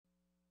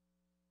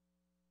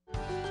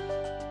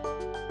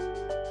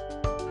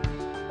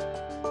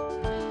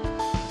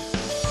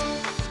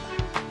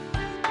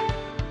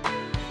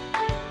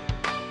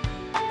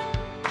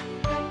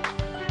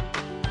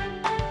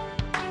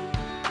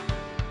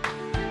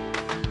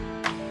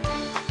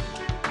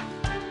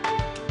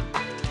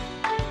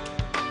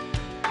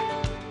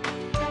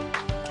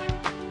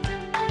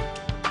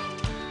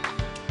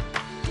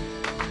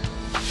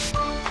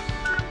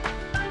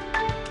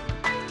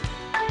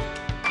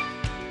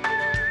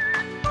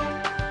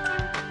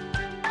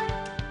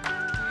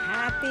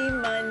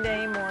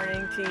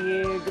to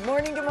you. Good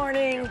morning, good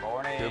morning. Good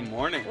morning. Good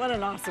morning. What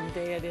an awesome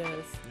day it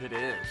is. It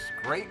is.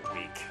 Great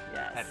week.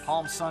 Yes. Had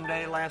Palm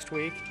Sunday last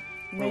week.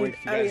 Made-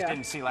 If you guys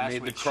didn't see last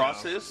Made the week's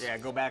crosses? show, yeah,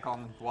 go back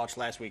on watch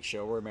last week's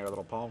show. We made our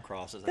little palm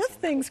crosses. This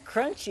thing's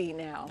crunchy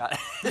now.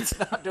 It's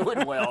not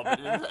doing well,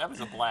 but that was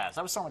a blast.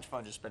 That was so much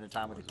fun just spending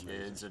time with the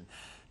kids and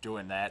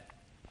doing that.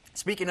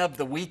 Speaking of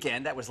the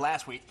weekend, that was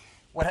last week.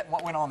 What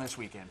went on this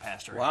weekend,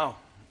 Pastor? Wow.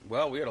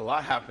 Well, we had a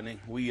lot happening.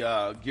 We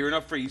gearing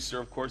up for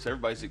Easter, of course.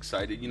 Everybody's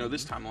excited. You know,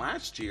 this time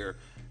last year,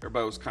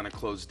 everybody was kind of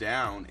closed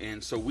down,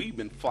 and so we've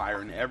been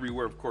firing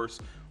everywhere. Of course,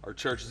 our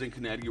church is in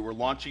Connecticut. We're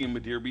launching in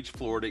Madeira Beach,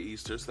 Florida,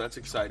 Easter, so that's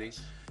exciting.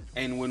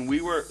 And when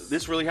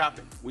this really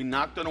happened. We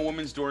knocked on a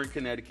woman's door in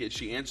Connecticut.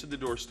 She answered the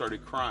door,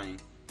 started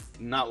crying.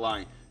 Not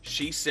lying.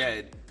 She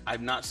said,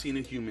 "I've not seen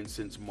a human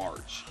since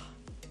March."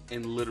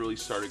 And literally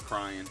started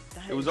crying.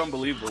 It was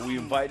unbelievable. We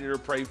invited her,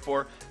 prayed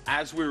for her.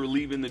 As we were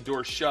leaving the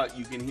door shut,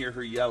 you can hear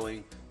her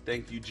yelling,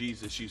 "Thank you,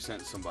 Jesus, you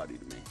sent somebody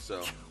to me."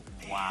 So,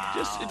 Wow.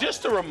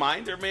 just a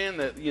reminder, man,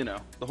 that, you know,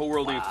 the whole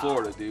world ain't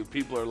Florida, dude.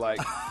 People are like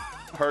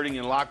hurting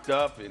and locked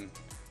up, and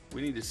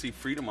we need to see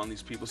freedom on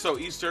these people. So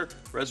Easter,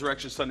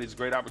 Resurrection Sunday is a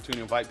great opportunity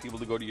to invite people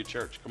to go to your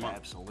church. Come on.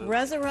 Absolutely.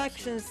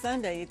 Resurrection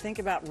Sunday. You think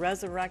about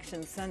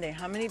Resurrection Sunday.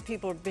 How many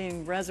people are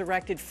being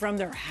resurrected from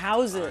their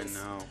houses?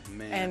 I know,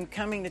 man. And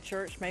coming to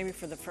church maybe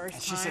for the first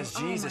And time? she says,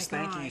 Oh, Jesus, my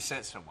thank you, gosh. you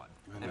sent someone.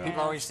 And know.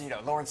 people always,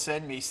 Lord,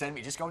 send me,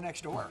 just go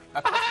next door.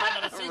 I've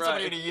not seen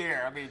somebody in a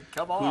year. I mean,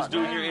 come on. Who's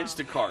doing your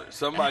Instacart?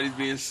 Somebody's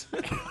being...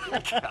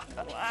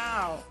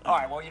 Wow. All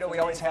right, well, we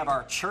always have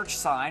our church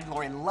sign.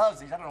 Lori loves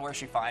these. I don't know where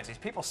she finds these.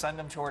 People send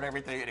them to her and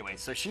everything. Anyway,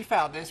 so she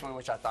found this one,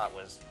 which I thought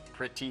was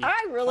pretty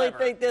I really clever.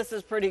 think this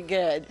is pretty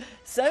good.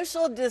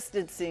 Social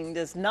distancing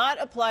does not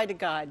apply to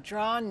God.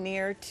 Draw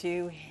near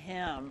to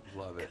Him.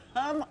 Love it.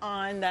 Come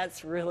on,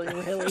 that's really,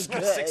 really There's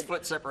good. no 6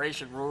 foot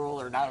separation rule,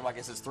 or not, I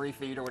guess it's 3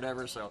 feet or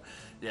whatever. So,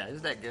 yeah,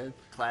 isn't that good?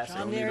 Classic.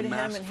 Draw Don't near need a to Him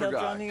mask and for He'll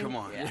draw God. near. Come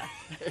on. Yeah.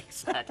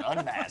 Exactly.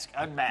 Unmask.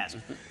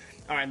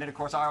 All right, and then, of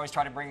course, I always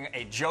try to bring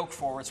a joke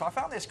forward. So I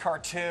found this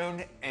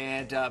cartoon,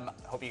 and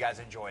hope you guys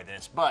enjoy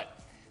this. But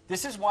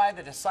this is why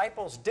the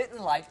disciples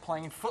didn't like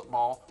playing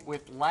football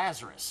with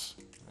Lazarus.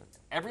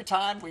 Every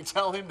time we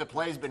tell him the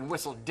play's been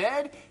whistled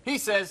dead, he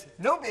says,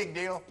 "No big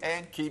deal,"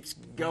 and keeps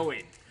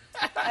going.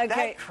 Okay.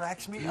 That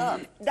cracks me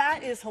up.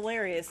 That is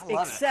hilarious, I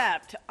love it.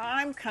 except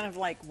I'm kind of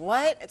like,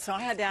 what? So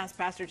I had to ask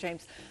Pastor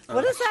James,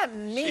 what does that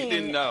mean? She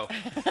didn't know.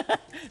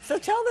 So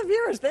tell the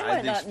viewers, they I might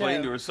had to not explain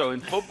know. to her. So in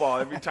football,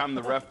 every time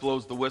the ref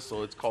blows the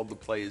whistle, it's called the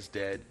play is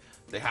dead.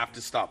 They have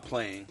to stop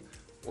playing,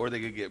 or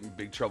they could get in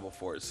big trouble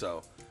for it.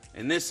 So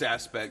in this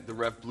aspect, the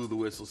ref blew the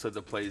whistle, said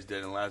the play is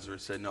dead, and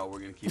Lazarus said, "No, we're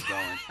going to keep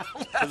going."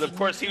 Because, of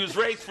course, he was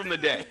raised from the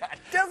dead.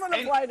 Doesn't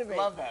And apply to me.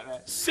 Love that,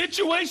 man.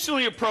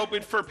 Situationally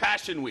appropriate for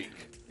Passion Week.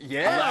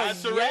 Yeah.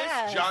 Lazarus,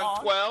 yes.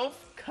 John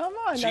 12. Come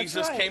on, Jesus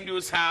that's right. came to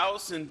his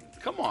house, and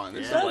come on,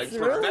 this is That's like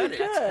really prophetic.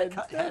 good.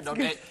 Yeah, That's no,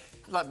 good.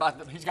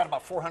 he's got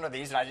about 400 of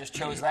these, and I just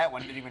chose that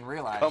one. Didn't even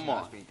realize. Come it on,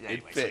 must be- it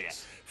anyway,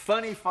 fits.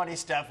 Funny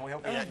stuff. We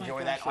hope you Oh my enjoy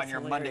gosh, that on it's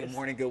your hilarious. Monday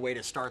morning. Good way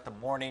to start the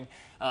morning.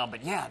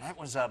 But yeah, that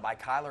was by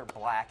Kyler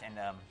Black, and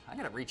I'm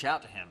gonna reach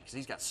out to him because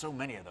he's got so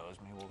many of those.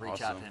 Maybe we'll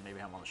reach out to Awesome. him. Maybe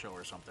have him on the show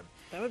or something.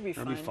 That would be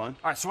fun. That'd be fun.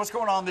 All right. So what's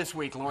going on this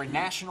week, Lori?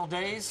 National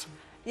days.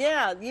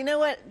 Yeah, you know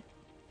what?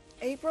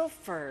 April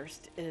 1st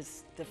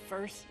is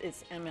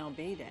it's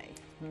MLB Day.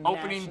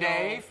 Opening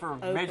day National for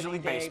Opening Major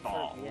League Day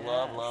Baseball. for- yes.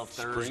 Love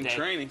Thursday.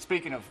 training.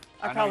 Speaking of,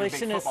 I know probably you're a big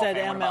shouldn't have football said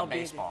fan. What about MLB.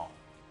 baseball.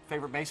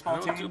 Favorite I baseball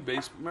don't do team?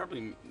 baseball.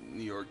 Probably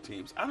New York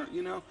teams. I don't.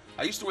 You know,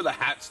 I used to wear the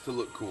hats to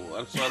look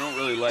cool, so I don't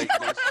really like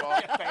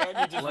baseball. Fan,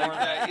 you just Like learned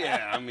that,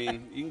 yeah. I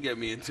mean, you can get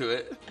me into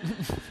it.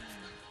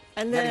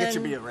 And Gotta then get you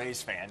to be a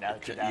Rays fan now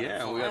that you're down in Yeah,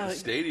 we Florida. got the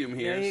stadium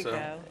here, there you so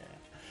go.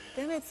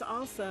 Then it's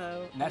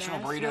also National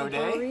Burrito Day.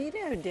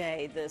 Burrito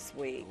Day this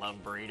week. Love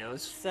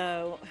burritos.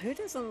 So who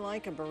doesn't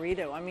like a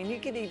burrito? I mean, you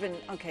could even,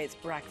 okay, it's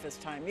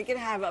breakfast time. You could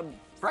have a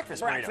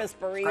Breakfast burrito.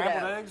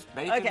 Scrambled eggs,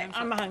 bacon. Okay, and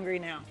I'm stuff. hungry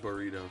now.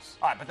 burritos.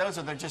 All right, but those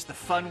are just the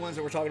fun ones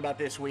that we're talking about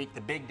this week.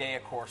 The big day,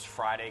 of course,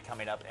 Friday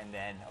coming up, and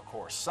then, of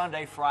course,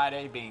 Sunday,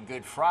 Friday being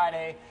Good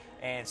Friday,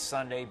 and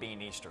Sunday being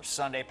Easter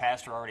Sunday.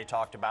 Pastor already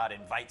talked about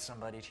invite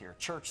somebody to your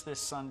church this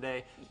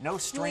Sunday. No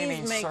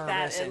streaming make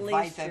that service. at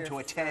Invite least them your to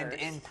attend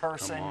first. in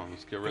person. Come on,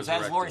 let's get Because as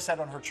resurrected. Lori said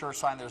on her church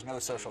sign, there's no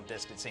social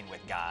distancing with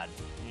God.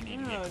 You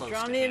need to get Oh, close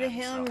draw to near him. to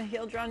Him, so.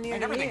 He'll draw near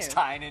And to everything's you.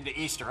 tying into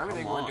Easter.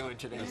 Everything Come we're on. doing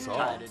today That's is all.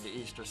 tied into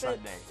Easter But,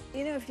 Sunday.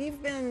 you know, if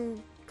you've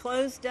been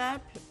closed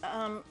up,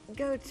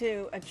 go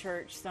to a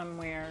church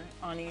somewhere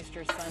on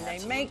Easter Sunday.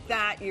 Absolutely. Make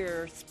that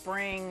your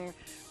spring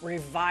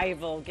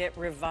revival. Get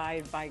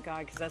revived by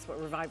God, because that's what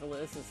revival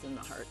is. It's in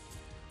the heart.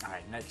 All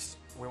right, next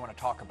we want to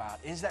talk about,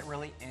 is that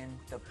really in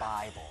the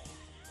Bible?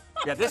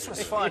 Yeah, this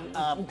was fun.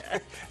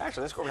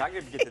 Actually, let's go over. I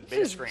can get to the big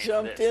Just screen for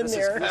jumped this. in This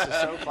there. Is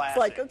so classic. It's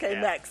like, okay,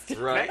 Yeah. next.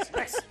 Right.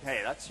 Next.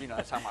 Hey,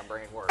 that's how my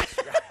brain works.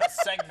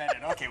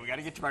 Segmented. Okay, we got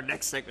to get to our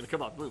next segment.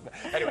 Come on, move.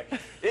 Anyway,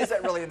 is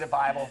that really in the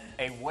Bible?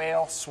 A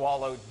whale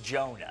swallowed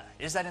Jonah.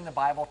 Is that in the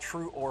Bible?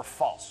 True or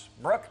false?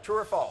 Brooke, true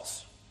or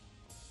false?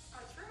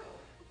 True.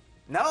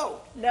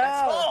 No. No.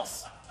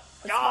 It's false.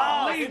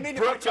 Leave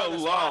Brooke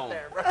alone.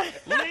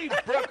 Leave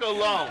Brooke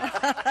alone.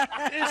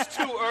 It's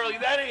too early.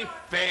 That ain't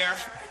fair.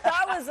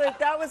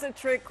 That was a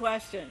trick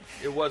question.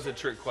 It was a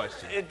trick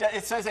question.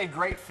 It says a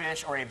great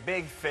fish or a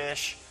big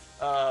fish.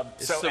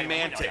 It's so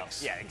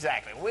semantics. Yeah,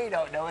 exactly. We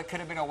don't know. It could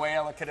have been a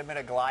whale. It could have been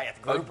a Goliath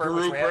A grouper.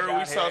 grouper.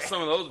 We saw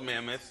some of those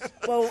mammoths.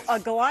 Well, a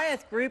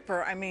Goliath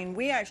grouper, I mean,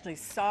 we actually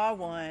saw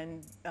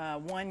one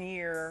 1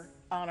 year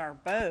on our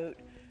boat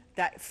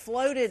that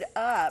floated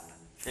up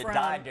It from...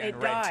 died during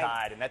red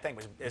tide, and that thing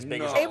was as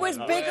big as... It was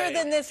bigger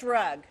than this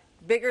rug.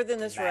 Bigger than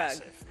this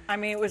Massive. rug. I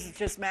mean, it was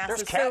just massive.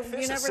 There's So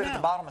catfish you that never sit at the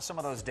know. bottom of some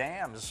of those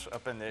dams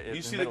up in the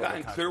You see the guy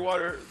in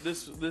Clearwater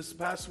this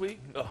past week?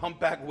 A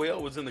humpback whale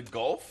was in the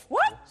Gulf.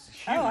 What?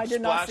 Huge, Oh, I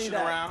did not see splashing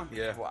that. around.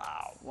 Yeah.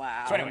 Wow.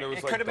 Wow. So anyway, There was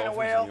it like could have been a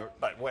dolphins in New whale, York.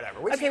 but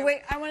whatever. Okay,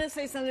 wait. I want to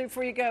say something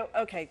before you go.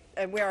 Okay,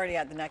 we're already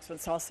at the next one,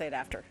 so I'll say it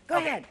after. Go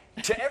ahead.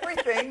 To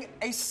everything,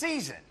 a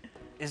season.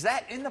 Is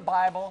that in the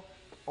Bible,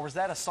 or was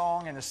that a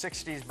song in the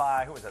 60s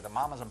by, who was that, the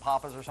Mamas and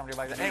Papas or somebody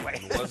like that? Anyway,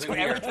 It wasn't to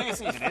here. everything a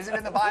season. Is it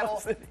in the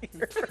Bible?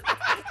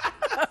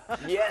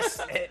 Yes,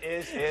 it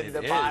is in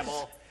the is.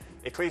 Bible.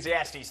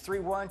 Ecclesiastes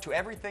 3:1, to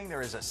everything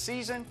there is a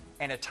season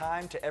and a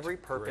time to every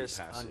purpose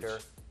passage. under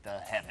the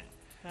heaven.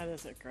 That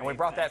is a great. And we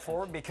brought that passage.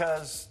 forward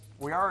because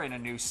we are in a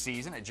new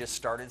season. It just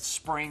started.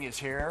 Spring is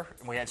here.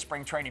 We had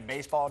spring training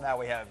baseball. Now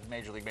we have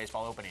Major League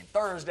Baseball opening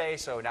Thursday,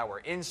 so now we're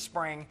in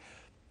spring.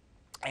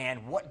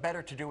 And what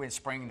better to do in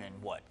spring than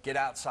what? Get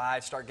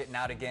outside, start getting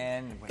out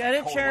again. When Go the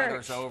to cold church.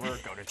 weather's over.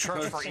 Go to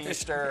church for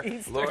Easter.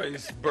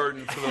 Lori's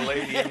burden for the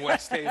lady in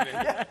West Haven.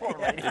 Poor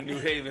lady. In New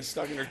Haven,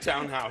 stuck in her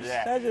townhouse.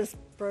 Yeah. That just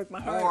broke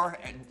my heart. Or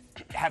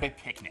have a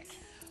picnic.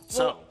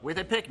 So, Well, with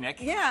a picnic,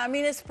 Yeah, I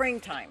mean, it's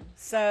springtime.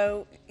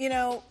 So, you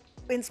know,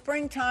 in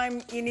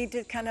springtime, you need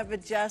to kind of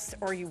adjust,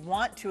 or you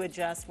want to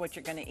adjust what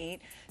you're going to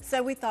eat.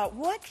 So we thought,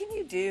 what can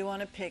you do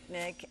on a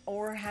picnic,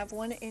 or have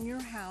one in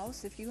your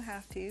house if you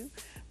have to?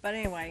 But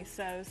anyway,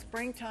 so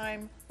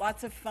springtime,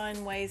 lots of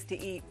fun ways to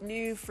eat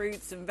new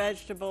fruits and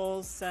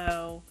vegetables.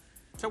 So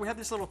we have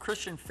this little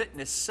Christian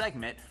fitness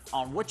segment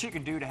on what you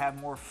can do to have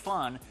more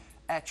fun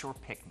at your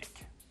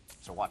picnic.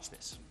 So watch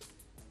this.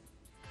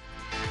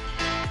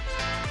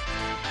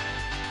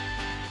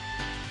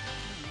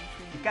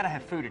 You've got to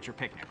have food at your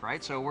picnic,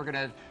 right? So we're going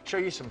to show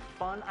you some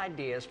fun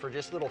ideas for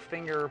just little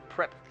finger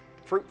prep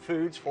fruit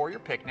foods for your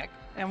picnic.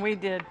 and we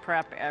did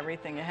prep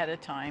everything ahead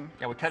of time.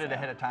 Yeah, we cut it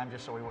ahead of time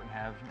just so we wouldn't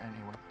have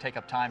anyone take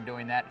up time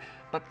doing that.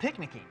 But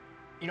picnicking,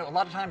 you know, a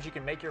lot of times you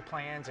can make your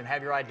plans and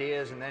have your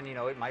ideas, and then, you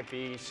know, it might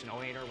be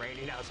snowing or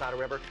raining outside or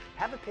whatever.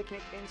 Have a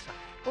picnic inside.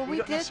 Well, we you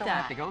don't did necessarily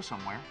have that. to go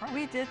somewhere. Right.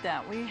 We did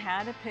that. We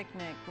had a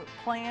picnic,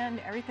 planned,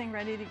 everything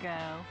ready to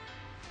go,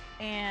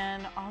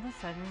 and all of a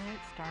sudden it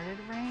started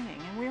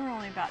raining. And we were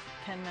only about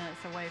 10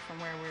 minutes away from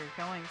where we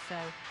were going, so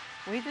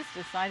we just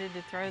decided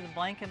to throw the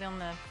blanket on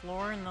the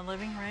floor in the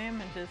living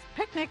room and just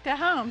picnicked at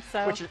home.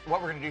 So Which is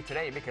what we're going to do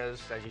today,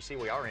 because as you see,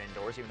 we are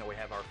indoors, even though we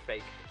have our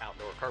fake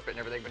outdoor carpet and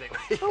everything. But anyway,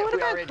 But what we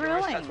about are indoors.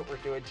 That's grilling? what we're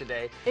doing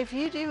today. if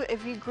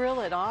you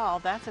grill at all,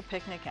 that's a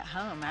picnic at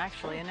home,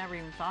 actually. I never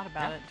even thought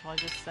about it until I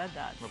just said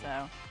that.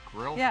 So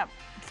Grill. yeah.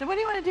 So what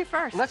do you want to do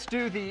first? Let's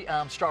do the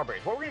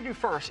strawberries. What we're going to do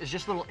first is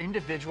just little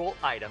individual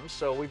items.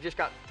 So we've just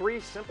got 3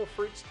 simple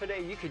fruits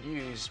today. You could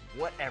use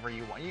whatever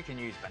you want. You can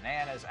use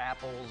bananas,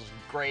 apples,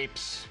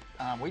 grapes.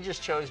 We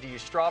just chose to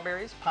use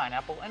strawberries,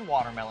 pineapple, and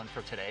watermelon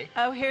for today.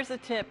 Oh, here's a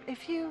tip.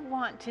 If you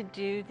want to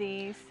do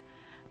these,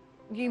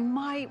 you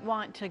might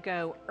want to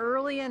go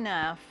early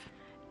enough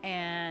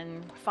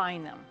and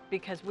find them,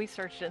 because we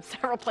searched in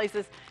several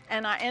places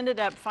and I ended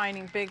up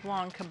finding big,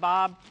 long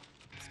kebab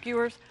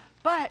skewers.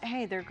 But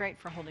hey, they're great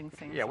for holding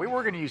things. Yeah, we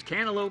were going to use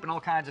cantaloupe and all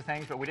kinds of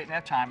things, but we didn't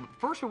have time.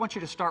 First, we want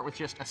you to start with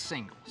just a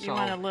single. You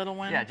want a little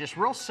one? Yeah, just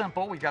real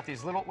simple. We've got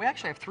these little, we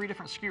actually have 3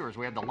 different skewers.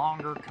 We have the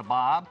longer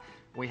kebab,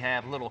 we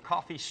have little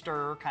coffee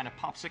stir kind of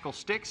popsicle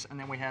sticks, and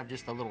then we have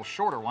just the little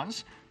shorter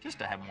ones, just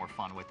to have more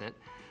fun with it.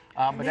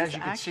 But These as you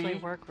can actually see,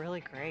 work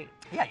really great.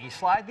 yeah, you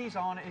slide these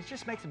on. It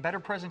just makes a better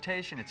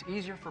presentation. It's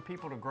easier for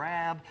people to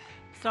grab.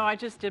 So I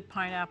just did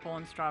pineapple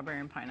and strawberry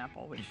and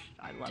pineapple, which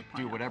I love pineapple.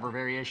 Do whatever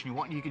variation you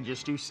want. You can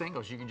just do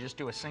singles. You can just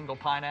do a single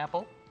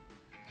pineapple.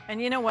 And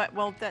you know what?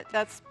 Well,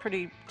 that's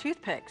pretty.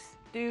 Toothpicks.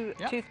 Do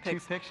Yep, toothpicks.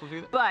 toothpicks will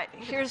do that. But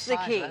Look at here's the the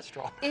size of key. that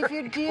strawberry. If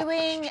you're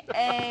doing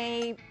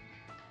a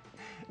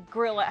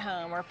grill at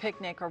home or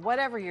picnic or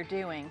whatever you're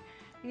doing,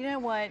 you know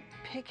what?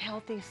 Pick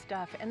healthy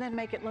stuff and then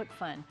make it look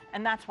fun.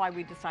 And that's why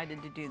we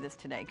decided to do this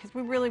today, because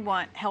we really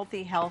want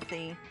healthy,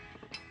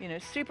 you know,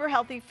 super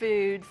healthy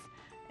foods,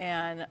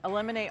 and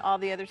eliminate all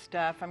the other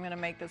stuff. I'm going to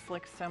make this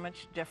look so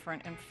much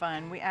different and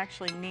fun. We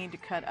actually need to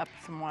cut up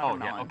some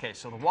watermelon. Oh, yeah, okay,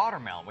 so the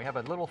watermelon. We have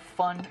a little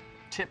fun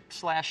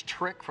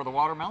tip/trick for the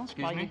watermelon.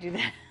 Excuse While me. you do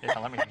that. Yeah,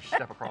 let me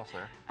step across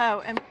there.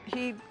 Oh, and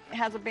he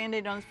has a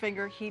Band-Aid on his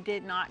finger. He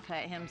did not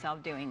cut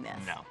himself doing this.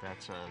 No,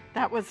 that's a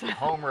That was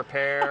home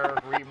repair,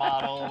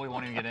 remodel. We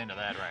won't even get into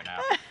that right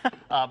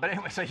now. But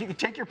anyway, so you can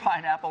take your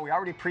pineapple. We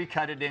already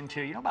pre-cut it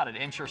into, you know, about an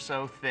inch or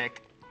so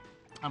thick.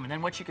 And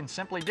then what you can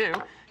simply do,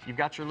 you've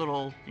got your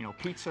little,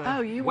 pizza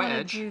Oh, you want to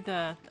wedge. do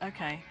the,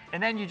 okay.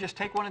 And then you just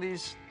take one of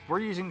these, we're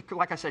using,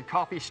 like I said,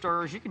 coffee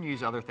stirrers. You can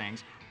use other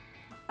things.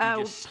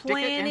 You just stick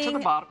it into the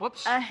bottom.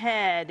 Whoops.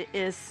 Ahead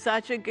is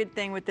such a good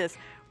thing with this.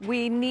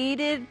 We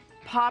needed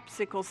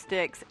popsicle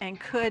sticks and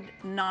could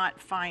not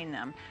find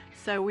them.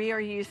 So we are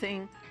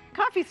using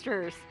coffee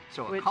stirrers.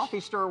 So a coffee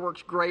stirrer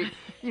works great.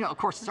 Of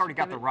course, it's already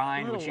got the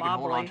rind, which you can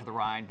hold on to the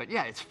rind. But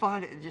yeah, it's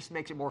fun. It just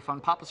makes it more fun.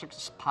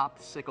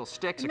 Popsicle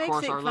sticks, of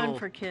course, are a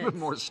little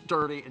more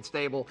sturdy and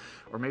stable.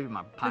 Or maybe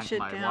my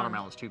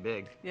watermelon's too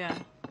big. Yeah.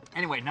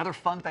 Anyway, another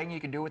fun thing you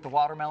can do with the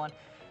watermelon.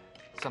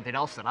 Something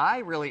else that I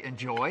really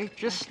enjoy.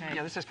 Just,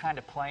 this is kind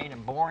of plain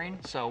and boring.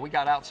 So we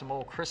got out some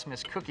old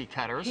Christmas cookie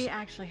cutters. He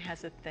actually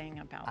has a thing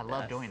about I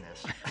love doing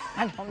this.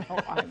 I don't know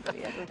why, but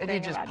he has a thing. And you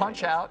just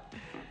punch out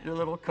your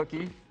little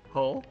cookie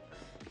hole.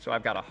 So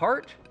I've got a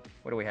heart.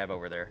 What do we have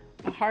over there?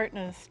 A heart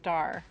and a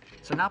star.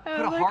 So now put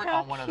a heart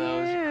on one of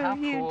those. How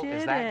cool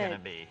is that going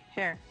to be?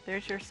 Here,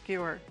 there's your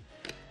skewer.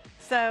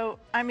 So,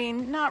 I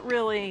mean, not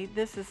really.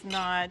 This is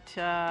not...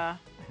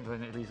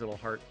 These little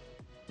heart.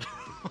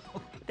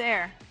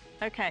 There.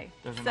 Okay.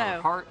 There's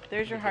another heart.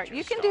 There's your heart.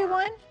 You can do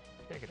one.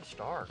 Gotta get a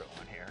star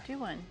going here. Do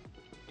one.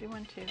 Do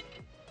one too.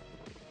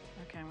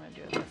 Okay, I'm going to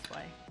do it this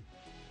way.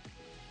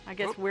 I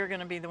guess we're going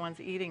to be the ones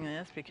eating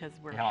this because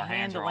we're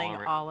handling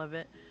all of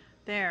it.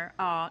 There.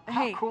 How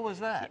cool is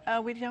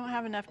that? We don't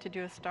have enough to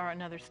do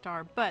another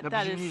star, but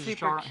that is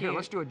super cute. Here,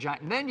 let's do a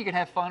giant. And then you can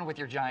have fun with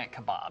your giant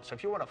kebab. So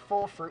if you want a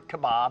full fruit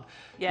kebab,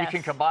 you Yes.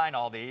 can combine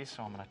all these.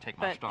 So I'm going to take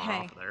my star hey,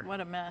 off of there.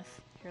 what a mess.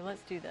 Here,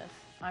 let's do this.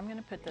 I'm going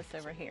to put this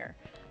over here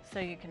so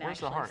you can Where's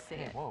actually the heart? see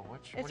Hey, it. whoa,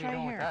 what It's are you right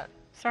doing here. with that?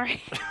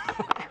 Sorry.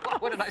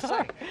 What did I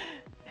say?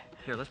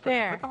 Here, let's put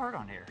the heart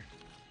on here.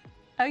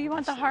 Oh, you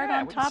want the heart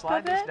on we can top slide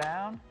of it? this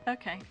down.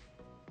 Okay.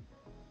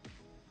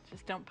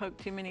 Just don't poke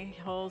too many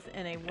holes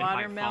in a might fall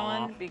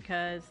watermelon off.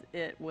 because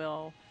it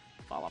will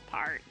fall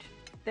apart.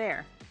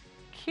 There.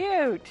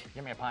 Cute.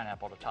 Give me a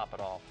pineapple to top it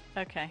off.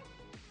 Okay.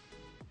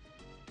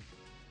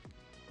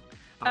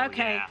 Oh,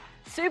 Okay. yeah.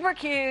 Super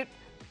cute.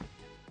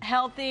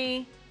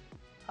 Healthy.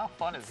 How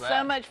fun is that?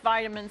 So much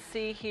vitamin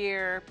C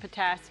here,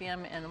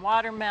 potassium in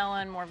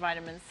watermelon, more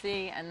vitamin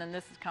C, and then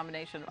this is a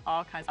combination of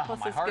all kinds. Oh, Plus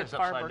my it's heart good is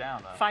upside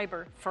down, though.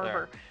 fiber.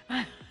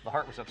 The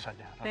heart was upside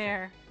down. Okay.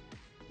 There.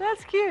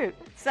 That's cute.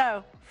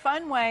 So,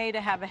 fun way to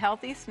have a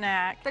healthy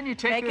snack. Then you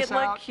take make this it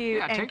look out. cute,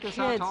 Yeah, and take this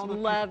out to kids all the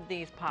love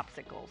these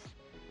popsicles.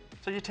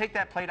 So you take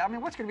that plate. I mean,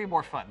 what's going to be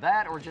more fun?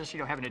 That or just,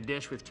 having a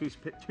dish with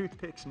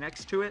toothpicks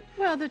next to it?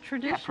 Well, the Yeah,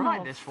 traditional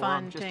provide this for them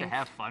fun just to thing.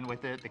 have fun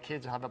with it. The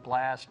kids will have a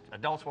blast.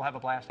 Adults will have a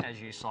blast,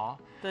 as you saw.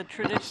 The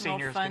traditional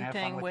Seniors can fun have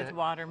fun thing with with it.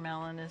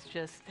 watermelon is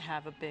just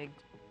have a big,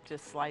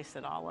 just slice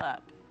it all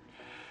up.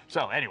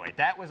 So anyway,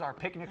 that was our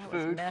picnic That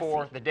was food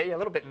for messy. the day. A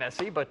little bit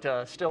messy, but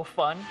still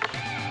fun.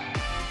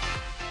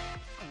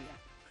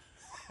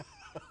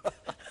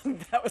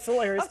 That was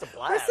hilarious. That's a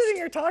blast. We're sitting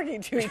here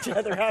talking to each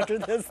other after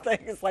this thing.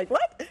 It's like,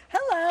 what?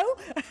 Hello.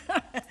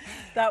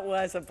 That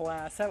was a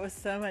blast. That was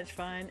so much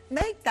fun.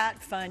 Make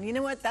that fun. You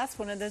know what? That's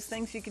one of those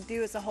things you could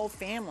do as a whole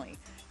family.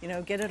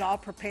 Get it all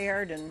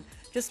prepared and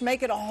just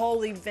make it a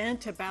whole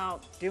event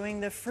about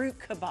doing the fruit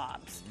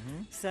kebabs.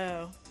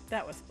 So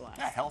that was a blast.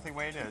 Yeah, healthy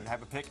way to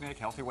have a picnic,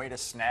 healthy way to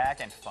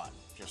snack and fun.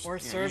 Just Or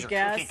use serve your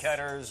guests. cookie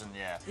cutters and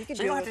You could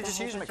so you do don't it have to with a just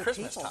whole use them at bunch of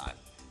Christmas people. time.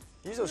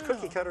 Use those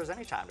cookie cutters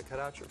anytime to cut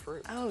out your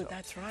fruit. Oh, So,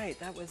 that's right.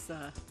 That was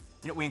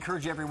we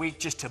encourage you every week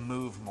just to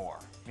move more.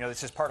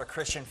 This is part of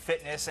Christian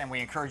fitness, and we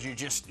encourage you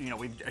just,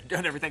 we've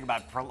done everything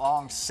about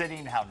prolonged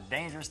sitting, how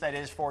dangerous that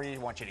is for you. We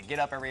want you to get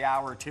up every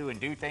hour or two and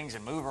do things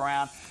and move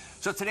around.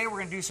 So today we're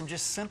going to do some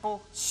just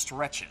simple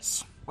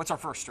stretches. What's our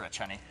first stretch,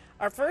 honey?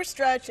 Our first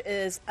stretch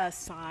is a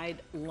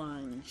side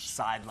lunge.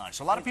 Side lunge.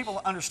 So a lot of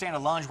people understand a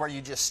lunge where you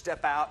just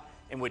step out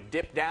and would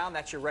dip down.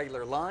 That's your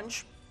regular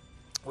lunge,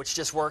 which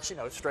just works,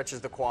 it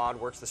stretches the quad,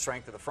 works the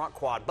strength of the front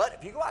quad. But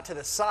if you go out to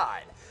the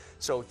side,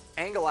 so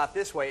angle out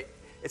this way,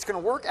 it's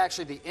going to work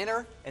actually the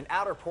inner and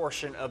outer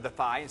portion of the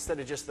thigh instead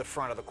of just the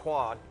front of the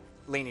quad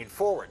leaning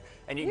forward.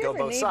 And you can go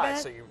both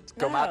sides. So you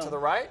come out to the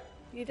right.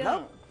 You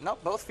don't.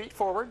 Nope, both feet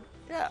forward.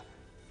 Yeah.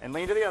 And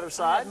lean to the other I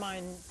side. had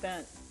mine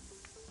bent.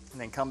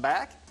 And then come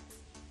back.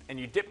 And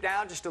you dip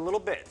down just a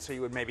little bit. So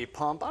you would maybe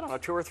pump,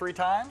 2 or 3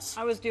 times.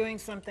 I was doing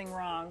something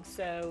wrong,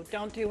 so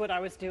don't do what I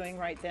was doing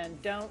right then.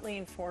 Don't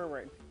lean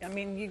forward. I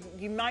mean,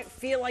 you might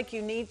feel like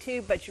you need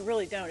to, but you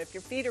really don't. If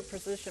your feet are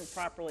positioned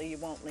properly, you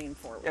won't lean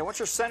forward. Yeah, once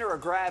your center of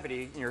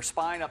gravity, your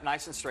spine up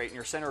nice and straight, and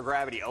your center of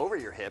gravity over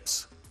your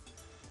hips.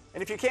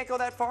 And if you can't go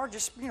that far,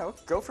 just,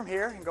 go from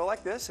here and go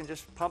like this and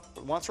just pump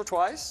once or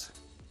twice.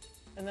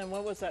 And then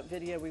what was that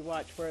video we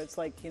watched where it's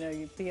like,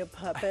 you be a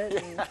puppet?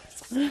 And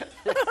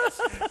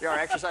Yeah, our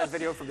exercise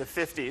video from the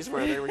 50s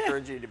where they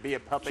encourage you to be a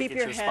puppet, Keep get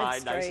your your head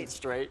spine nice straight. and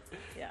straight.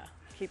 yeah,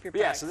 keep your But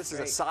back yeah, so this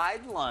straight. is a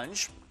side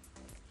lunge.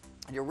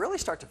 And you'll really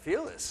start to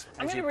feel this.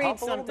 I'm as going you to read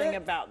pump a little something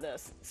bit. about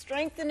this.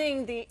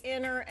 Strengthening the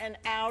inner and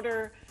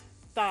outer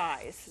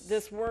thighs.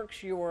 This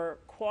works your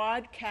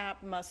quad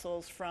cap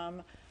muscles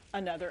from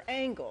another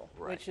angle,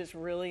 which is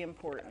really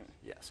important.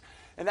 Yes.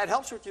 And that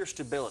helps with your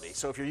stability.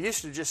 So if you're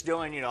used to just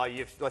doing,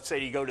 let's say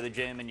you go to the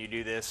gym and you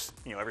do this,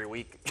 every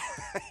week,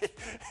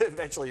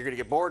 eventually you're going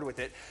to get bored with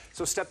it.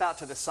 So step out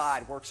to the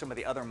side, work some of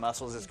the other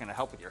muscles. It's going to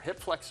help with your hip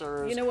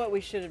flexors. You know what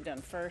we should have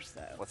done first,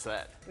 though? What's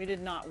that? We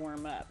did not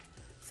warm up.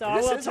 So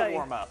This I will is tell a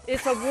warm-up.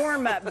 It's a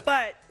warm-up,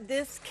 but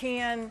this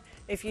can,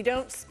 if you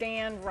don't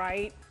stand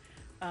right,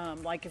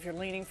 like if you're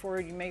leaning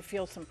forward, you may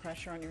feel some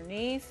pressure on your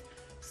knees.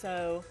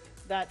 So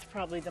that's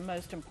probably the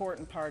most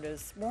important part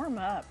is warm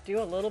up.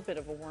 Do a little bit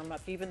of a warm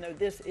up. Even though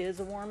this is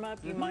a warm up,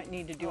 you might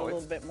need to do a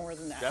little bit more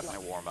than that.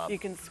 Definitely warm up. You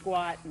can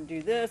squat and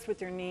do this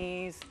with your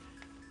knees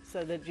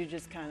so that you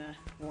just kind of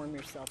warm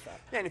yourself up.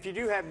 Yeah, and if you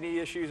do have knee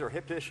issues or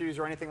hip issues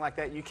or anything like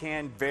that, you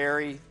can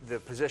vary the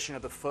position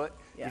of the foot.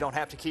 Yeah. You don't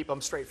have to keep them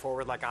straight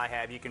forward like I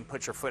have. You can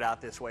put your foot out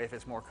this way if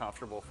it's more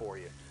comfortable for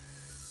you.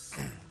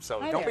 So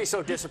don't be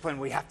so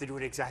disciplined, we have to do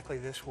it exactly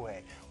this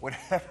way.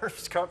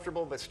 Whatever's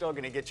comfortable but still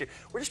going to get you.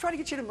 We're just trying to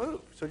get you to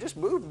move. So just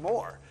move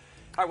more.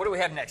 All right, what do we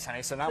have next,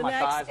 honey? So now my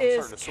thighs, I'm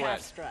starting to sweat.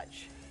 Calf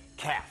stretch.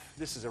 Calf.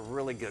 This is a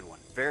really good one.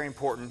 Very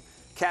important.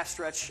 Calf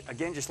stretch.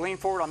 Again, just lean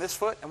forward on this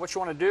foot. And what you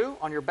want to do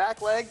on your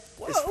back leg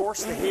is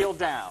force the heel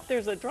down.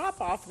 There's a drop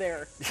off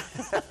there.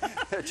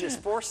 Just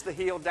force the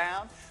heel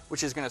down,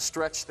 which is going to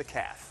stretch the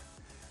calf.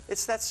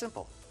 It's that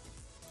simple.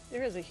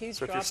 There is a huge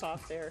drop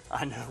off there.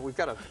 I know. We've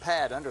got a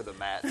pad under the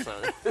mat.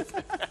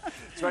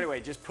 So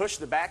anyway, just push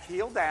the back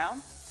heel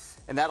down,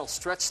 and that'll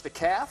stretch the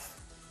calf.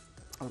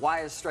 Why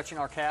is stretching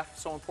our calf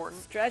so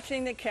important?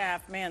 Stretching the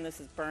calf, man, this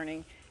is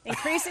burning.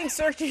 Increasing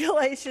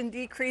circulation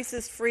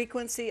decreases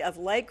frequency of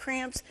leg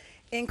cramps.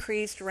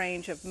 Increased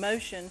range of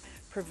motion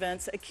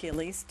prevents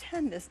Achilles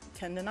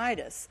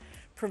tendonitis.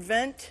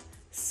 Prevent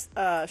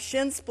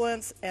shin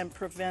splints and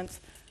prevents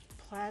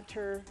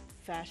plantar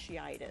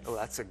fasciitis. Oh,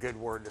 that's a good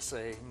word to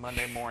say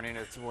Monday morning.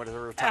 It's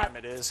whatever time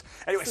it is.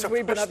 Anyway, so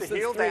we've been push up the since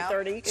heel down,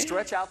 3:30.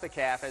 stretch out the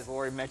calf, as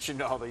Lori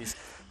mentioned all these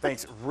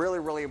things. Really,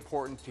 really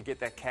important to get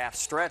that calf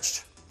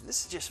stretched.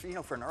 This is just,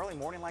 for an early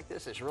morning like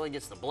this, it really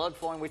gets the blood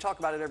flowing. We talk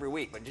about it every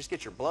week, but just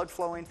get your blood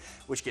flowing,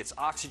 which gets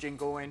oxygen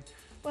going.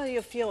 Well,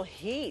 you'll feel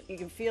heat. You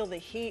can feel the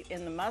heat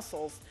in the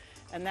muscles,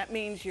 and that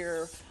means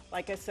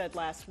like I said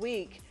last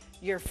week,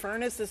 your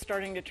furnace is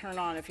starting to turn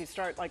on. If you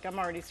start, like I'm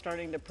already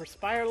starting to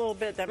perspire a little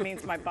bit, that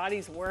means my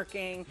body's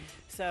working,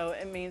 so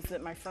it means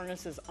that my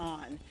furnace is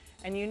on.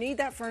 And you need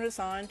that furnace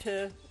on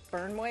to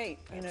burn weight,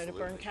 to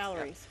burn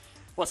calories. Yeah.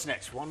 What's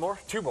next? One more?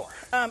 Two more.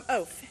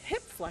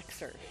 Hip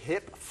flexor.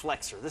 Hip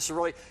flexor. This is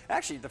really,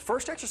 actually, the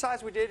first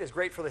exercise we did is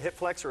great for the hip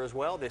flexor as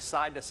well. This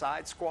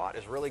side-to-side squat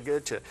is really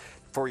good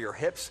for your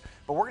hips.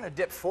 But we're going to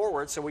dip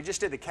forward. So we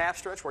just did the calf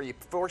stretch where you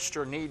forced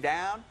your knee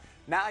down.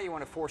 Now you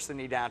want to force the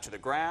knee down to the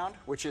ground,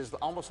 which is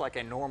almost like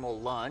a normal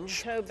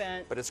lunge. Toe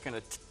bent. But it's going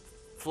to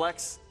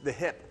flex the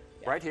hip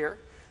right here.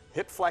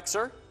 Hip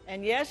flexor.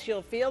 And yes,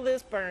 you'll feel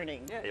this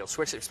burning. Yeah, you'll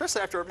switch it,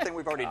 especially after everything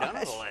we've already done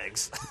on the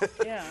legs.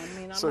 Yeah,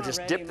 I'm so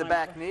just dip the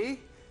back knee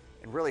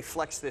and really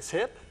flex this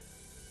hip.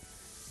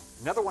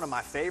 Another one of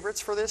my favorites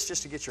for this,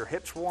 just to get your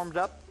hips warmed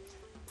up,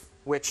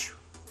 which,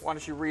 why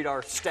don't you read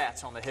our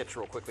stats on the hips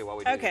real quickly while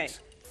we do these.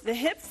 The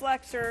hip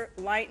flexor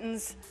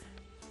lightness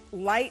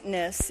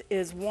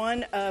is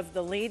one of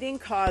the leading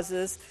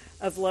causes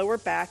of lower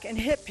back and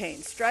hip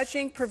pain.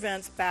 Stretching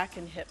prevents back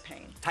and hip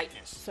pain.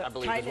 Tightness, I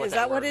believe is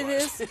that what it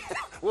is?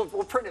 We'll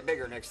print it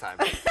bigger next time.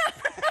 It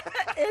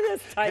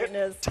is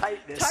tightness.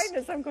 Tightness.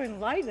 Tightness, I'm going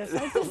lightness.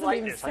 That doesn't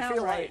even sound I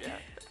feel right. Yeah.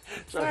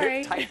 So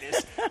hip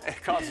tightness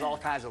causes all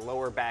kinds of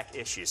lower back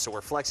issues. So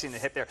we're flexing the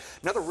hip there.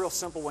 Another real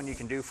simple one you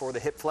can do for the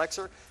hip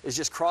flexor is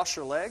just cross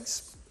your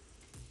legs.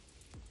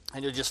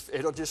 And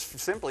it'll just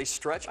simply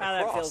stretch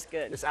across. That feels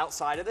good. It's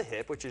outside of the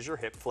hip, which is your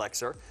hip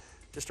flexor.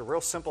 Just a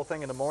real simple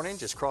thing in the morning.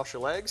 Just cross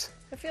your legs.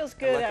 It feels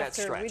good let that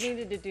after. stretch. We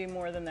needed to do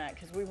more than that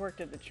because we worked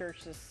at the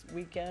church this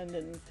weekend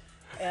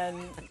and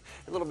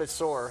a little bit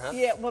sore, huh?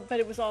 Yeah, well,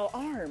 but it was all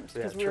arms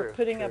because we were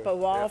putting up a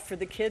wall for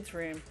the kids'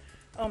 room.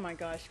 Oh my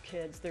gosh,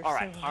 kids, they're all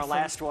right, so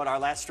awesome. Our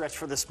last stretch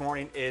for this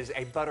morning is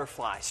a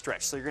butterfly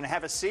stretch. So you're going to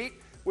have a seat,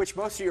 which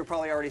most of you are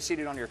probably already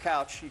seated on your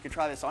couch. You can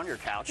try this on your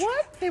couch.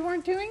 What? They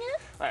weren't doing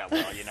it?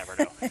 Well, you never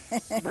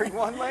know. Bring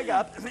one leg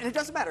up. I mean, it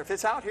doesn't matter. If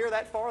it's out here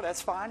that far,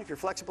 that's fine. If you're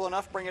flexible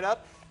enough, bring it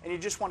up. And you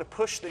just want to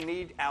push the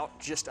knee out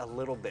just a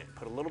little bit.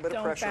 Put a little bit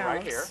of pressure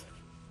right here.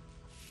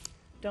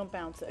 Don't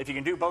bounce it. If you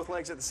can do both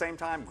legs at the same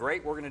time,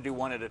 great. We're going to do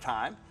one at a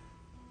time.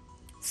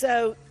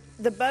 So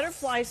the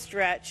butterfly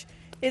stretch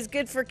is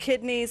good for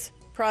kidneys,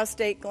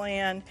 prostate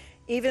gland,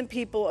 even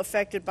people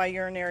affected by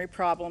urinary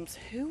problems.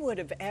 Who would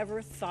have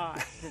ever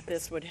thought that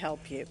this would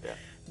help you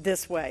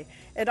this way?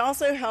 It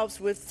also helps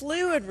with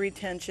fluid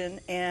retention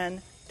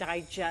and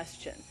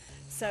digestion.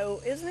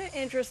 So isn't it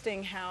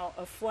interesting how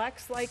a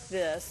flex like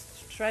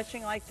this,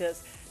 stretching like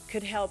this,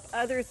 could help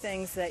other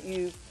things that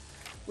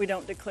we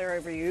don't declare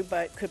over you,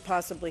 but could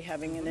possibly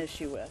having an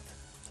issue with?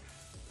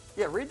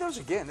 Yeah, read those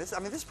again. This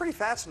is pretty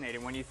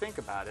fascinating when you think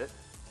about it.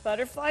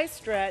 Butterfly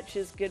stretch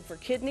is good for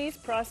kidneys,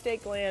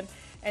 prostate gland,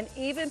 and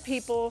even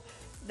people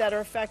that are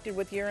affected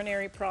with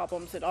urinary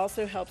problems. It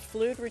also helps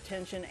fluid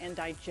retention and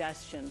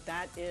digestion.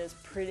 That is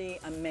pretty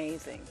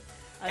amazing.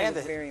 And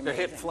was very the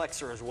hip amazing.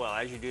 flexor as well.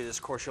 As you do this,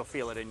 of course, you'll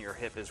feel it in your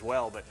hip as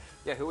well. But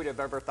yeah, who would have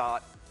ever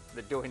thought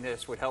that doing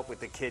this would help with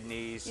the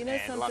kidneys You know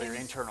and a lot of your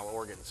something? internal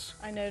organs?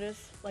 I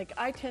notice, like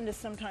I tend to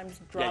sometimes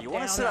drop you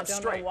wanna down. sit up I don't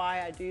straight. know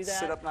why I do that.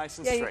 Sit up nice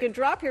and yeah, straight. you can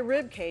drop your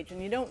rib cage,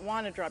 and you don't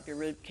want to drop your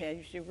rib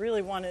cage. You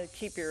really want to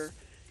keep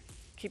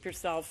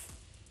yourself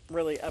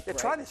really Yeah, upright.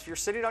 try this. You're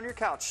sitting on your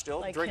couch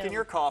still, Like drinking him.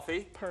 your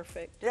coffee.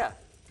 Perfect. Yeah,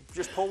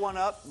 just pull one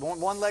up,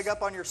 one leg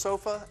up on your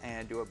sofa,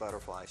 and do a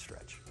butterfly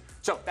stretch.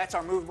 So that's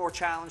our Move More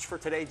challenge for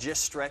today.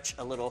 Just stretch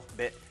a little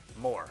bit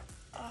more.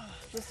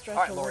 Just stretch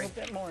All right, a Lori,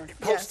 little bit more.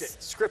 Post Yes.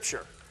 it.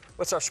 Scripture.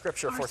 What's our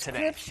scripture Our for today?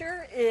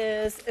 scripture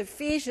is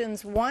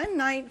Ephesians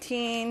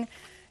 1:19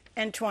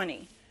 and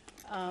 20.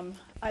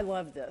 I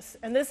love this.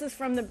 And this is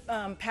from the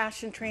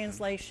Passion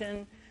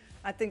Translation.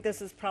 I think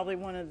this is probably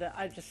one of the,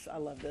 I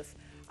love this.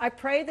 I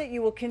pray that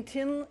you will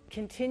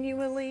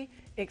continually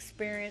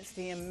experience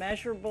the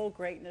immeasurable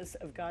greatness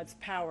of God's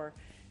power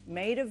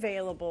made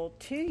available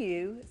to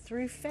you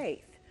through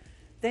faith.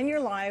 Then your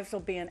lives will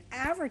be an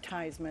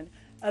advertisement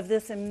of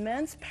this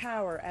immense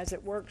power as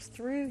it works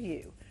through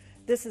you.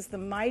 This is the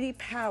mighty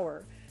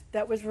power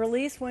that was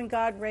released when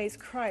God raised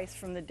Christ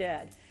from the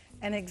dead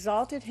and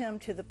exalted him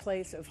to the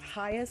place of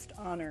highest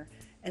honor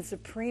and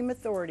supreme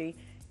authority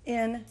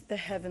in the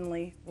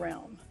heavenly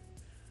realm.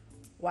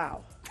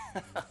 Wow.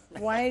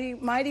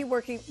 Mighty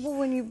working. Well,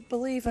 when you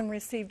believe and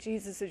receive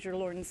Jesus as your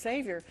Lord and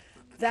Savior,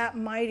 that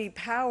mighty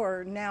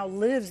power now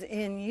lives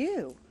in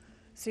you.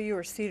 So you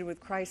are seated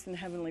with Christ in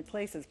heavenly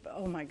places. But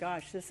oh my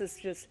gosh, this is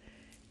just,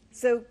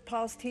 so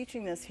Paul's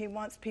teaching this. He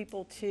wants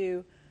people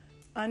to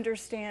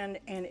understand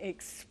and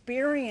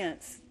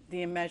experience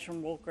the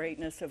immeasurable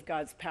greatness of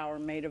God's power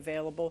made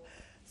available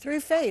through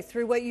faith,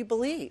 through what you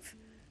believe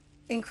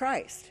in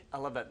Christ. I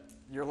love that.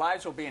 Your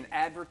lives will be an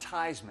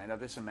advertisement of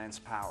this immense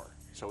power.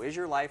 So is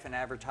your life an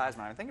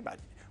advertisement? I mean, think about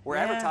it. We're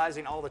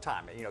advertising all the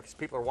time, you know, because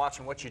people are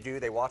watching what you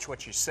do, they watch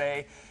what you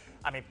say.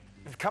 I mean,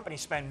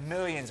 companies spend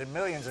millions and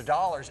millions of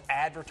dollars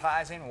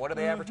advertising. What do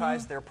they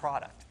advertise? Their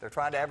product. They're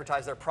trying to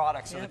advertise their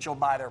product so that you'll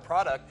buy their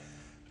product.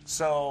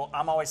 So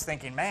I'm always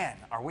thinking, man,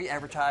 are we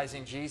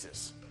advertising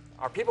Jesus?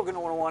 Are people going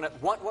to want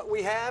what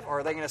we have, or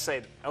are they going to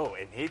say, oh,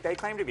 and they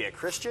claim to be a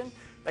Christian?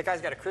 That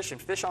guy's got a Christian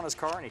fish on his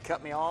car and he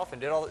cut me off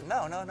and did all that.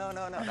 No.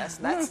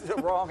 That's the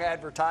wrong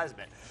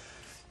advertisement.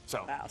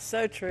 So, Wow,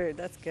 so true.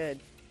 That's good.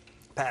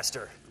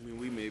 Pastor. I mean,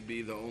 we may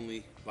be the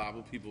only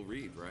Bible people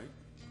read, right?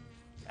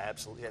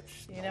 Absolutely.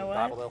 That's You the know only what?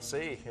 Bible they'll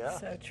see. Yeah.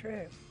 So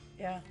true.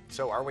 Yeah,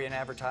 So are we an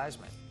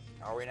advertisement?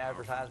 Are we an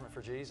advertisement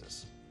for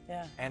Jesus?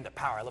 yeah. And the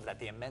power. I love that,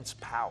 the immense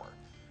power.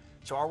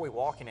 So are we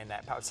walking in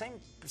that power? Same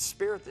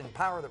spirit and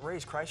power that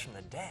raised Christ from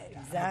the dead. I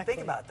mean, Exactly.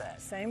 think about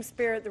that. Same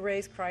spirit that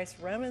raised Christ.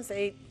 Romans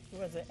 8,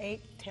 was it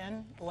 8,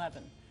 10,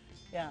 11?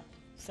 Yeah,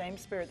 same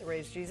spirit that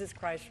raised Jesus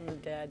Christ from the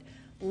dead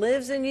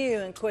lives in you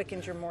and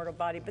quickens your mortal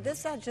body. But this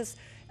is not just,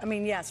 I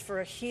mean, yes,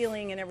 for a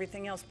healing and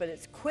everything else, but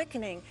it's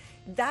quickening.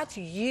 That's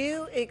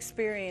you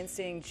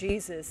experiencing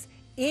Jesus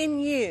in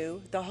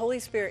you, the Holy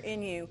Spirit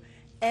in you,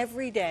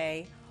 every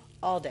day,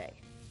 all day.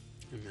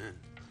 Amen.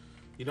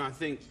 You know, I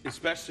think,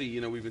 especially,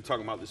 you know, we've been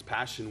talking about this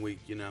Passion Week,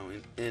 you know,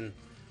 and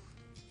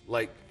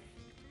like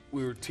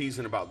we were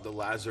teasing about the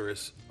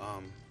Lazarus,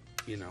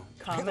 you know,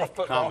 Comic.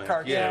 Football comment.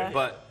 cartoon. Yeah, Yeah.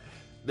 but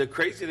the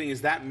crazy thing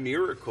is that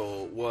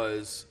miracle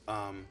was,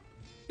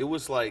 it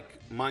was like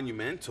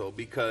monumental,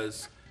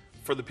 because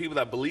for the people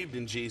that believed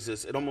in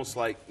Jesus, it almost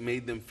like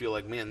made them feel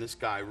like, man, this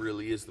guy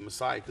really is the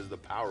Messiah, because the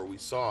power we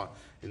saw.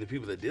 And the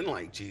people that didn't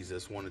like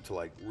Jesus wanted to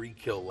like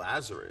re-kill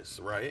Lazarus,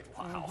 right?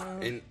 Wow.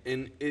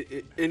 And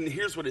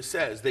here's what it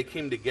says. They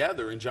came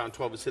together in John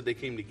 12. It said they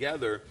came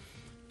together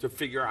to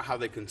figure out how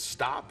they can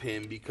stop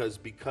him,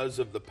 because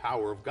of the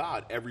power of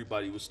God,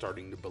 everybody was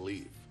starting to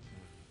believe.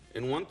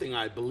 And one thing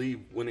I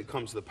believe when it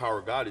comes to the power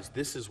of God is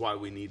this is why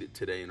we need it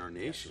today in our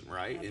nation,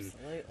 right?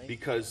 Absolutely. And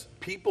because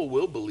people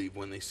will believe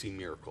when they see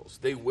miracles.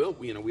 They will.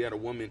 You know, we had a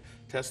woman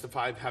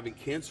testify of having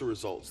cancer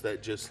results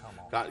that just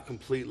got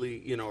completely,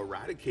 you know,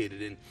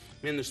 eradicated. And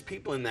man, there's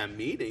people in that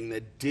meeting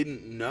that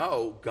didn't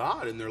know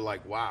God, and they're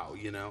like, wow,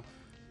 you know.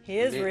 He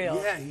is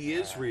real. Yeah, he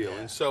is real.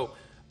 And so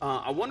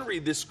I want to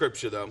read this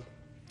scripture, though,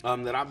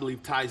 that I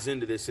believe ties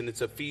into this, and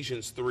it's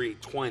Ephesians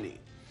 3:20.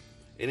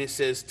 And it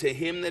says, to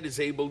him that is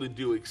able to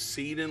do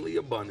exceedingly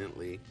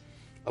abundantly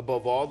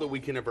above all that we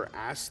can ever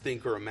ask,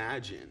 think, or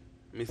imagine.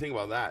 I mean, think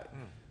about that.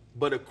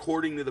 But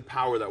according to the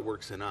power that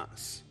works in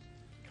us.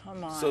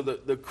 Come on. So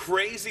the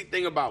crazy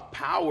thing about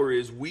power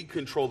is we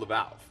control the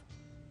valve,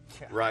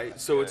 right?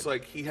 So it's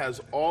like he has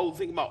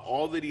think about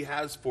all that he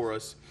has for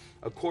us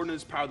according to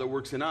his power that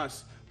works in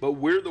us, but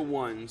we're the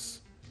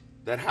ones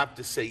that have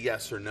to say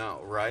yes or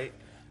no, right?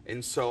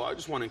 And so I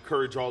just want to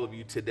encourage all of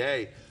you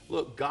today.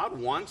 Look, God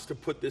wants to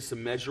put this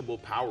immeasurable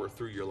power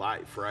through your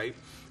life, right?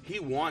 He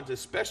wants,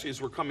 especially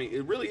as we're coming,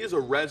 it really is a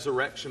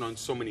resurrection on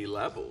so many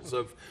levels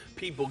of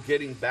people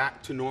getting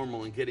back to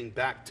normal and getting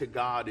back to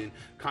God and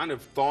kind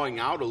of thawing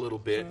out a little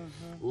bit.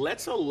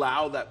 Let's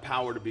allow that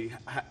power to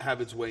have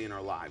its way in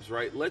our lives,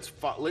 right?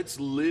 Let's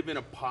live in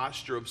a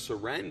posture of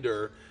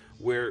surrender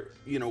where,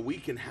 you know, we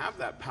can have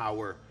that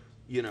power,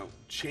 you know,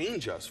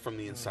 change us from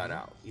the inside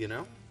out, you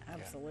know?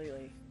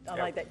 Absolutely. I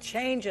like that.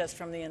 Change us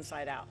from the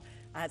inside out.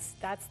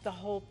 That's the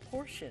whole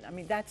portion. I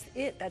mean, that's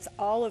it. That's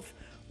all of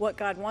what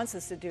God wants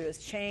us to do is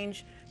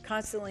change,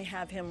 constantly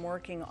have him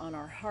working on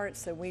our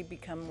hearts so we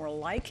become more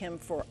like him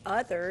for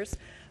others,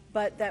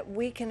 but that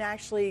we can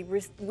actually,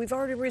 we've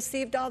already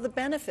received all the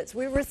benefits.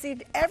 We've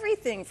received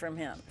everything from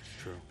him.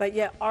 True. But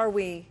yet, are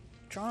we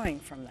drawing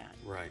from that?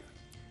 Right.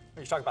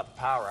 When you talk about the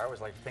power, I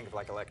always like to think of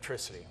like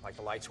electricity, like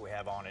the lights we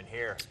have on in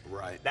here.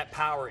 Right. That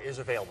power is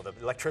available. The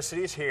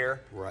electricity is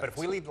here. Right. But if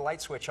we leave the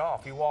light switch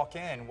off, you walk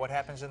in, what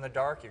happens in the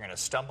dark? You're going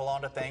to stumble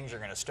onto things.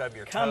 You're going to stub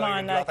your toe. Come on, you're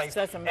gonna do all that's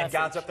a things. message. And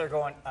God's up there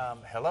going,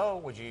 hello,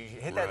 would you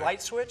hit that Right.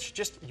 light switch?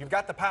 Just, you've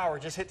got the power.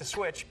 Just hit the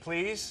switch,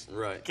 please.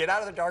 Right. Get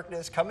out of the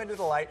darkness. Come into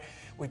the light.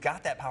 We've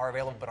got that power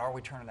available, but are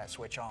we turning that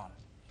switch on?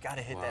 Got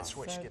to hit that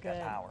switch So to get that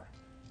good. power.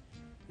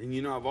 And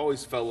you know, I've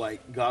always felt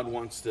like God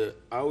wants to,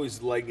 I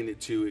always liken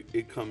it to,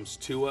 it comes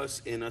to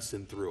us, in us,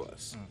 and through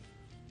us.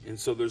 And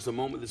so there's a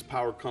moment this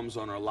power comes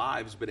on our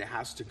lives, but it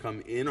has to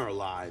come in our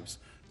lives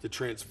to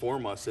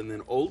transform us. And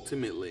then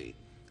ultimately,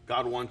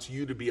 God wants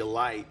you to be a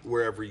light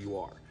wherever you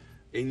are.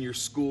 In your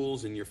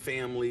schools, in your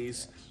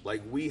families,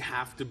 like we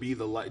have to be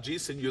the light.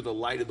 Jesus said, you're the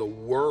light of the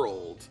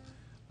world.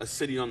 A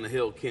city on the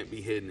hill can't be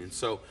hidden. And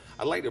so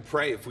I'd like to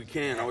pray if we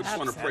can. I just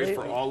want to pray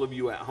for Absolutely. all of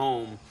you at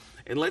home.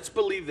 And let's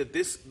believe that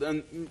this,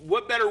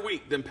 what better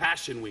week than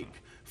Passion Week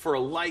for a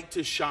light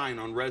to shine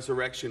on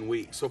Resurrection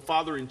Week. So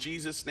Father, in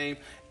Jesus' name,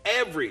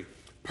 every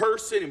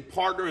person and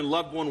partner and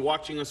loved one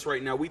watching us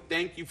right now, we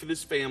thank you for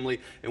this family,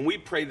 and we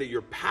pray that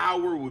your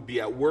power would be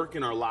at work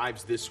in our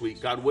lives this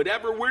week. God,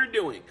 whatever we're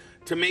doing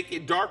to make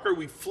it darker,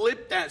 we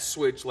flip that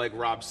switch, like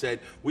Rob said.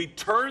 We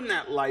turn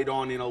that light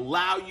on and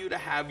allow you to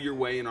have your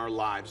way in our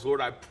lives. Lord,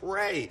 I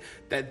pray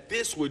that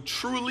this would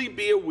truly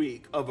be a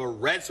week of a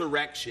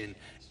resurrection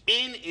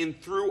in and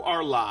through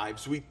our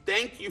lives. We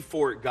thank you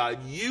for it,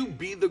 God. You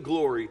be the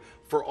glory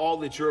for all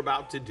that you're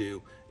about to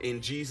do.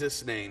 In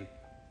Jesus' name,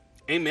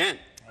 amen.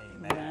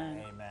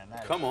 Amen. Amen.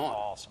 That Come is on.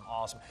 Awesome,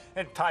 awesome.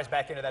 And it ties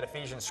back into that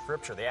Ephesians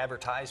scripture, the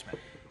advertisement.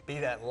 Be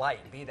that light,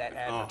 be that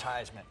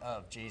advertisement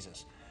of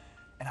Jesus.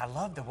 And I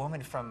love the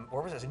woman from,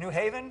 where was it, New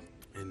Haven?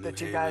 In That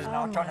New you guys Haven.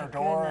 knocked Oh, on her my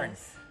door.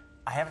 goodness. And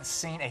I haven't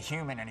seen a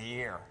human in a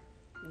year.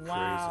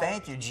 Wow.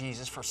 Thank you,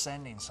 Jesus, for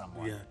sending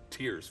someone. Yeah,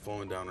 tears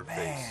falling down her face.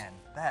 Man,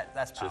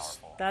 that's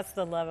Just- powerful. That's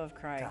the love of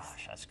Christ.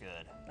 Gosh, that's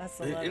good. That's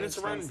the love And it's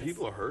of around Jesus.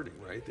 people are hurting,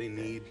 right? They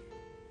need,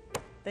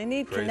 They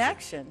need Crazy.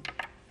 connection,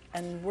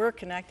 and we're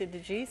connected to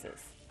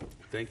Jesus.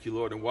 thank you,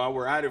 Lord. And while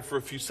we're at it for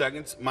a few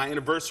seconds, my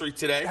anniversary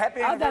today.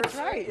 Happy Oh, anniversary. that's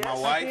right. My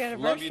Yes. wife,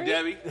 Happy love you,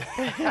 anniversary.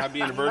 Debbie.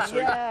 Happy anniversary.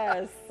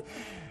 Yes.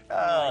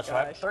 Oh, so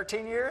gosh.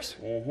 13 years?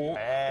 Mhm.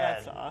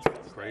 That's Man. awesome.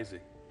 Crazy.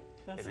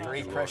 That's Three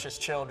awesome. precious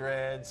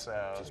children,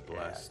 so Just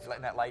blessed.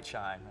 letting that light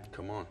shine. Man.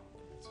 Come on.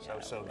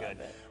 So good.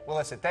 Well,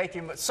 listen, thank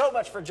you so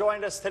much for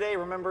joining us today.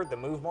 Remember the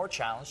Move More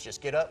Challenge.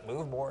 Just get up,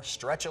 move more,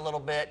 stretch a little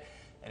bit,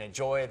 and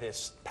enjoy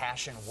this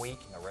Passion Week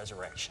and the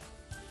resurrection.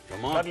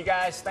 Come on. Love you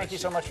guys. Thank you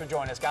so much for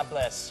joining us. God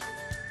bless.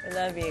 I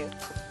love you.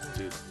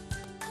 Dude.